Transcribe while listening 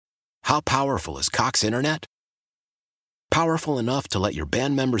How powerful is Cox Internet? Powerful enough to let your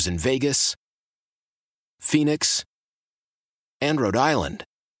band members in Vegas, Phoenix, and Rhode Island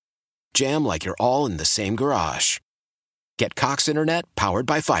jam like you're all in the same garage. Get Cox Internet powered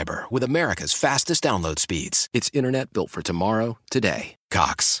by fiber with America's fastest download speeds. It's internet built for tomorrow, today.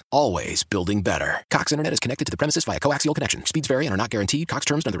 Cox, always building better. Cox Internet is connected to the premises via coaxial connection. Speeds vary and are not guaranteed. Cox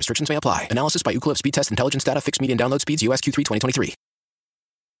terms and other restrictions may apply. Analysis by Ookla Speed Test Intelligence Data. Fixed median download speeds. US Q3 2023.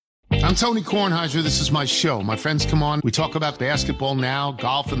 I'm Tony Kornheiser. This is my show. My friends come on. We talk about basketball now,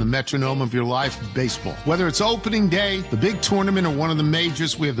 golf, and the metronome of your life, baseball. Whether it's opening day, the big tournament, or one of the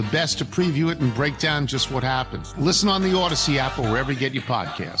majors, we have the best to preview it and break down just what happens. Listen on the Odyssey app or wherever you get your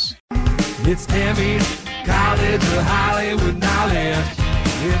podcasts. It's Tammy's College of Hollywood Knowledge.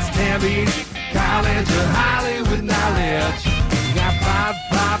 It's Tammy's College of Hollywood Knowledge. You got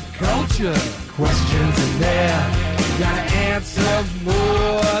pop culture questions in there. You gotta answer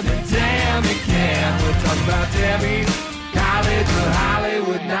more than Tammy can. We're talking about Tammy's College of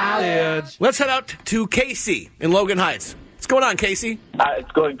Hollywood Knowledge. Let's head out to Casey in Logan Heights. What's going on, Casey?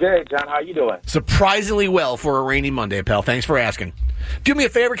 It's going good, John. How you doing? Surprisingly well for a rainy Monday, pal. Thanks for asking. Do me a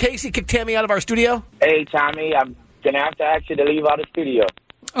favor, Casey. Kick Tammy out of our studio. Hey, Tommy, I'm going to have to ask you to leave out the studio.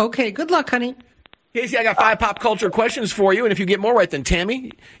 Okay, good luck, honey. Casey, I got 5 pop culture questions for you, and if you get more right than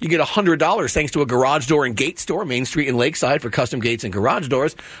Tammy, you get $100 thanks to a garage door and gate store, Main Street in Lakeside, for custom gates and garage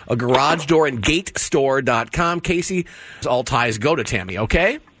doors. A garage door and gate store.com. Casey, all ties go to Tammy,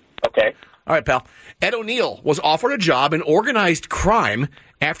 okay? Okay. All right, pal. Ed O'Neill was offered a job in organized crime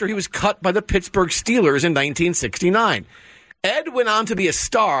after he was cut by the Pittsburgh Steelers in 1969. Ed went on to be a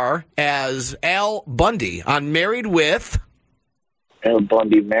star as Al Bundy on Married with... Ed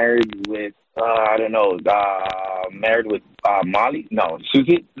Bundy married with, married with Molly? No,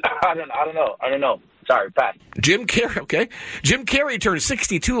 Suki? I don't know. Sorry, pass. Jim Carrey, okay. Jim Carrey turned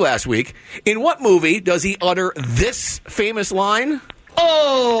 62 last week. In what movie does he utter this famous line?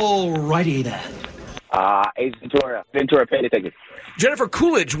 Oh, righty then. Ace Ventura. Ventura, pay the ticket. Jennifer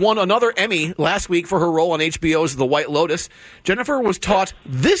Coolidge won another Emmy last week for her role on HBO's The White Lotus. Jennifer was taught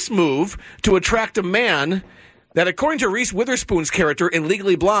this move to attract a man that, according to Reese Witherspoon's character in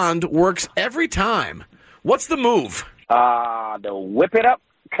Legally Blonde, works every time. What's the move? The whip it up.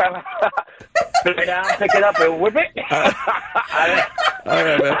 Pick it down, pick it up, and whip it. All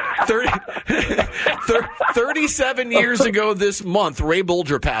right, man. 37 years ago this month, Ray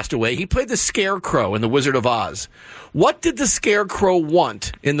Bolger passed away. He played the Scarecrow in The Wizard of Oz. What did the Scarecrow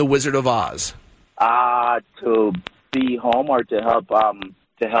want in The Wizard of Oz? To be home or to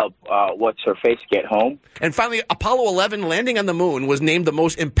help what's-her-face get home. And finally, Apollo 11 landing on the moon was named the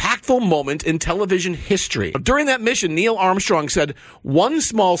most impactful moment in television history. During that mission, Neil Armstrong said, "One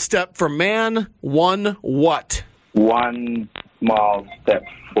small step for man, one what?" One small step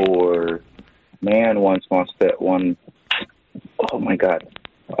for man, one small step, one... Oh, my God.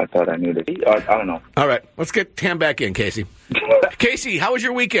 I thought I knew this. I don't know. All right, let's get Tam back in, Casey. Casey, how was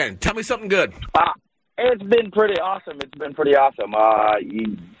your weekend? Tell me something good. It's been pretty awesome.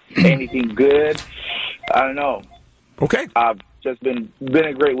 Anything good? I don't know. Okay. Just been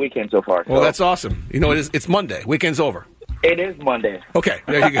a great weekend so far. Well, that's awesome. You know, it's Monday. Weekend's over. It is Monday. Okay,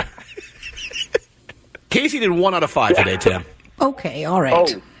 there you go. Casey did 1 out of 5 today, Tam. Okay, all right.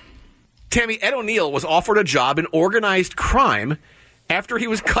 Oh. Tammy, Ed O'Neill was offered a job in organized crime after he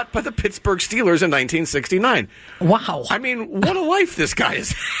was cut by the Pittsburgh Steelers in 1969. Wow. I mean, what a life this guy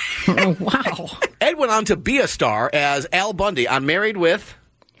is. Wow. Ed went on to be a star as Al Bundy on Married with...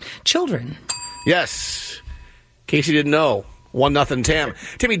 Children. Yes. Casey didn't know. 1-0 Tam.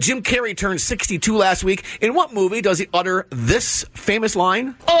 Tammy, Jim Carrey turned 62 last week. In what movie does he utter this famous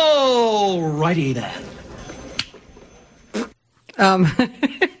line? Oh, righty then.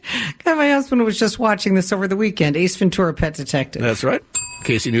 My husband was just watching this over the weekend. Ace Ventura, Pet Detective. That's right.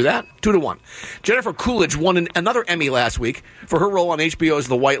 Casey knew that. 2-1. Jennifer Coolidge won another Emmy last week for her role on HBO's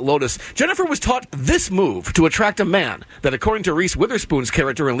The White Lotus. Jennifer was taught this move to attract a man that, according to Reese Witherspoon's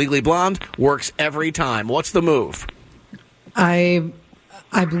character in Legally Blonde, works every time. What's the move? I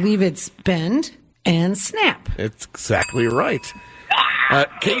believe it's bend and snap. It's exactly right.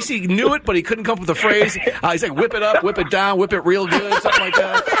 Casey knew it, but he couldn't come up with a phrase. He's like, whip it up, whip it down, whip it real good, something like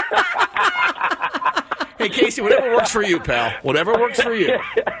that. Hey, Casey, whatever works for you, pal. Whatever works for you.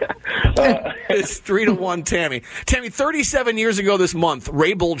 It's 3-1, Tammy. Tammy, 37 years ago this month,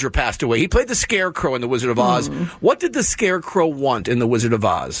 Ray Bolger passed away. He played the Scarecrow in The Wizard of Oz. What did the Scarecrow want in The Wizard of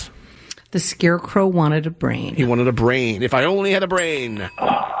Oz? The Scarecrow wanted a brain. He wanted a brain. If I only had a brain. If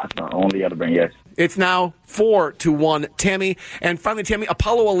I only had a brain, yes. It's now 4-1, Tammy. And finally, Tammy,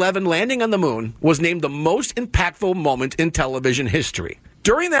 Apollo 11 landing on the moon was named the most impactful moment in television history.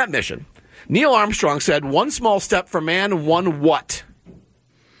 During that mission, Neil Armstrong said, one small step for man, one what?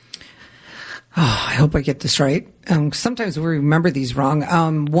 Oh, I hope I get this right. Sometimes we remember these wrong.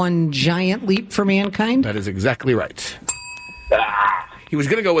 One giant leap for mankind. That is exactly right. He was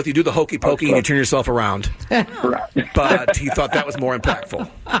going to go with you do the hokey pokey and you turn yourself around. But he thought that was more impactful.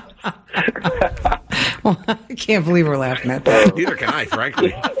 Well, I can't believe we're laughing at that. Neither can I,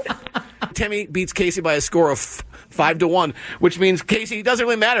 frankly. Tammy beats Casey by a score of 5-1, which means, Casey, it doesn't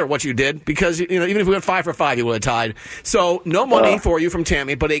really matter what you did because, even if we went 5 for 5, you would have tied. So no money for you from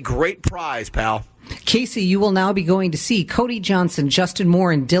Tammy, but a great prize, pal. Casey, you will now be going to see Cody Johnson, Justin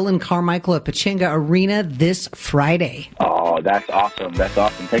Moore, and Dylan Carmichael at Pechanga Arena this Friday. Oh, that's awesome. That's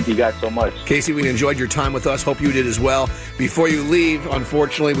awesome. Thank you guys so much. Casey, we enjoyed your time with us. Hope you did as well. Before you leave,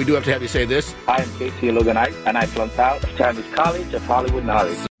 unfortunately, we do have to have you say this. I am Casey Loganite, and I flunked out of Travis College of Hollywood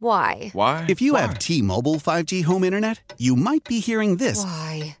Knowledge. Why? Why? If you have T-Mobile 5G home internet, you might be hearing this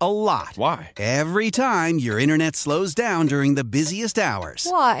Why? a lot. Why? Every time your internet slows down during the busiest hours.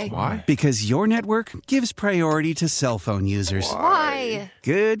 Why? Why? Because your network gives priority to cell phone users. Why?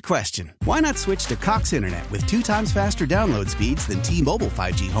 Good question. Why not switch to Cox Internet with 2 times faster download speeds than T-Mobile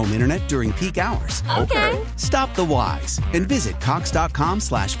 5G home internet during peak hours? Okay. Stop the whys and visit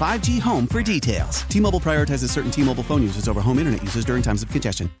cox.com/5G home for details. T-Mobile prioritizes certain T-Mobile phone users over home internet users during times of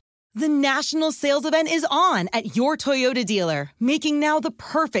congestion. The national sales event is on at your Toyota dealer, making now the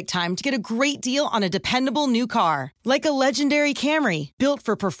perfect time to get a great deal on a dependable new car. Like a legendary Camry, built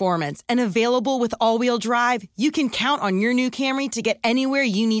for performance and available with all-wheel drive, you can count on your new Camry to get anywhere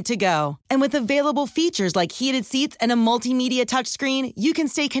you need to go. And with available features like heated seats and a multimedia touchscreen, you can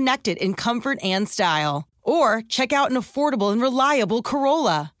stay connected in comfort and style. Or check out an affordable and reliable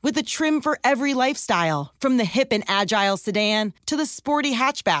Corolla with a trim for every lifestyle. From the hip and agile sedan to the sporty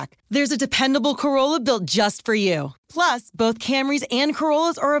hatchback, there's a dependable Corolla built just for you. Plus, both Camrys and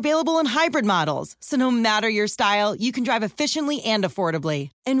Corollas are available in hybrid models. So no matter your style, you can drive efficiently and affordably.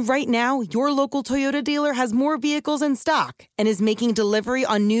 And right now, your local Toyota dealer has more vehicles in stock and is making delivery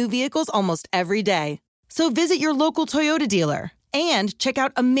on new vehicles almost every day. So visit your local Toyota dealer. And check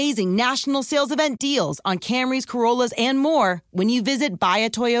out amazing national sales event deals on Camrys, Corollas, and more when you visit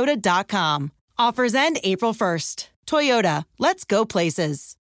buyatoyota.com. Offers end April 1st. Toyota, let's go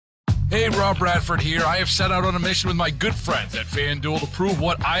places. Hey, Rob Bradford here. I have set out on a mission with my good friends at FanDuel to prove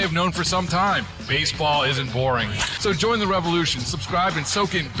what I have known for some time. Baseball isn't boring. So join the revolution. Subscribe and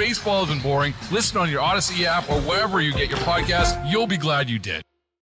soak in Baseball Isn't Boring. Listen on your Odyssey app or wherever you get your podcast. You'll be glad you did.